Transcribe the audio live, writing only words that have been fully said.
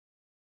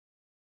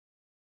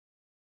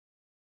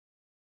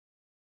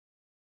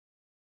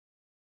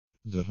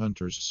The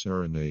Hunter's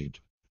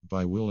Serenade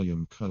by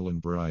William Cullen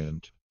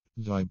Bryant.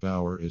 Thy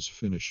bower is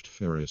finished,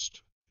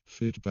 fairest,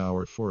 fit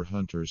bower for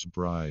hunter's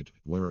bride,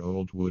 where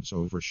old woods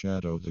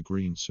overshadow the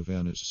green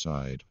savannah's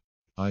side.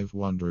 I've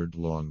wandered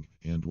long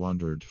and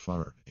wandered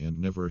far, and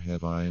never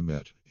have I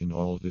met, in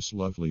all this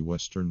lovely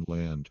western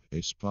land, a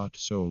spot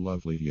so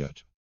lovely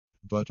yet.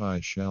 But I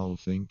shall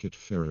think it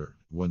fairer,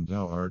 when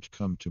thou art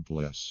come to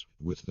bless,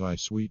 with thy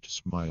sweet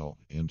smile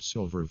and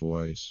silver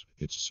voice,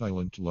 its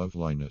silent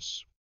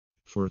loveliness.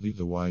 For thee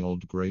the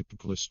wild grape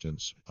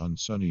glistens on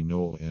sunny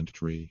knoll and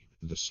tree,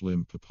 the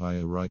slim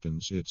papaya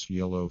ripens its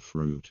yellow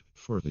fruit.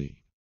 For thee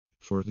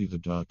the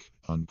duck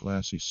on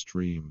glassy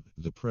stream,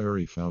 the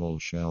prairie fowl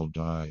shall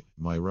die.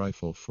 My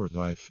rifle for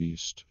thy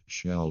feast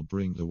shall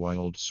bring the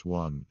wild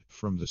swan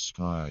from the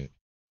sky.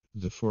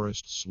 The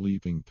forest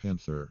sleeping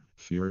panther,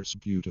 fierce,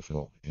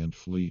 beautiful, and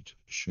fleet,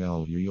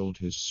 shall yield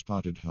his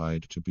spotted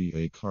hide to be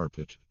a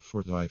carpet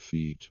for thy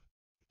feet.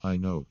 I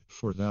know,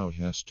 for thou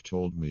hast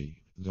told me,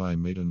 thy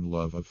maiden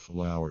love of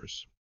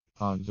flowers.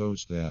 Ah,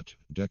 those that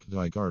deck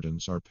thy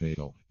gardens are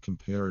pale,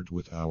 compared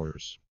with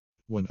ours.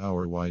 When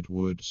our wide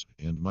woods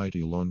and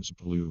mighty lawns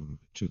bloom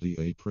to the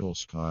April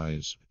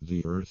skies,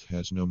 the earth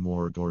has no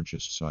more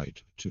gorgeous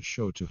sight to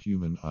show to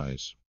human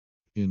eyes.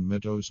 In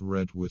meadows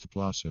red with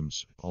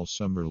blossoms, all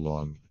summer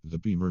long, the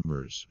bee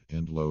murmurs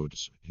and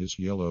loads his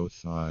yellow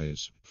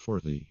thighs for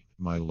thee,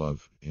 my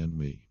love, and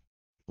me.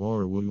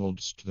 Or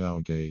wouldst thou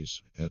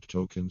gaze at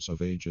tokens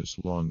of ages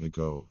long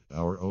ago,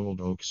 our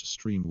old oaks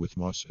strewn with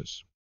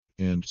mosses,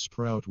 and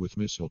sprout with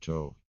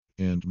mistletoe,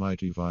 and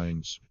mighty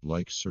vines,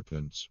 like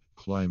serpents,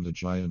 climb the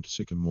giant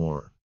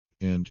sycamore,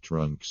 and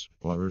trunks,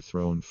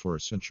 o'erthrown for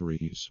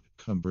centuries,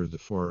 cumber the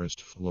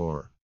forest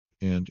floor.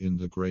 And in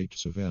the great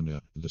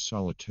savannah, the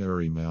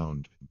solitary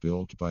mound,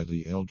 built by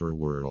the elder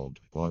world,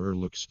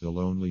 o'erlooks the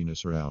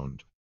loneliness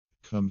round.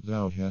 Come,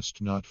 thou hast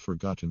not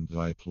forgotten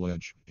thy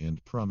pledge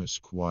and promise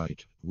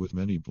quite, with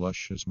many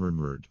blushes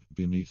murmured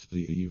beneath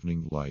the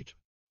evening light.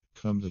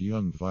 Come, the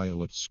young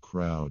violets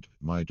crowd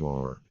my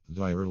door,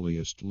 thy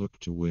earliest look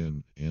to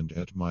win, and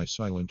at my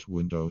silent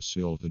window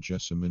sill the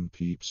jessamine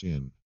peeps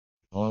in.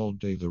 All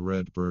day the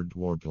red bird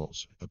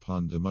warbles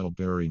upon the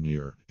mulberry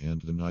near,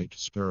 and the night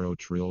sparrow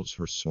trills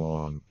her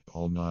song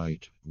all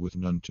night, with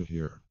none to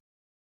hear.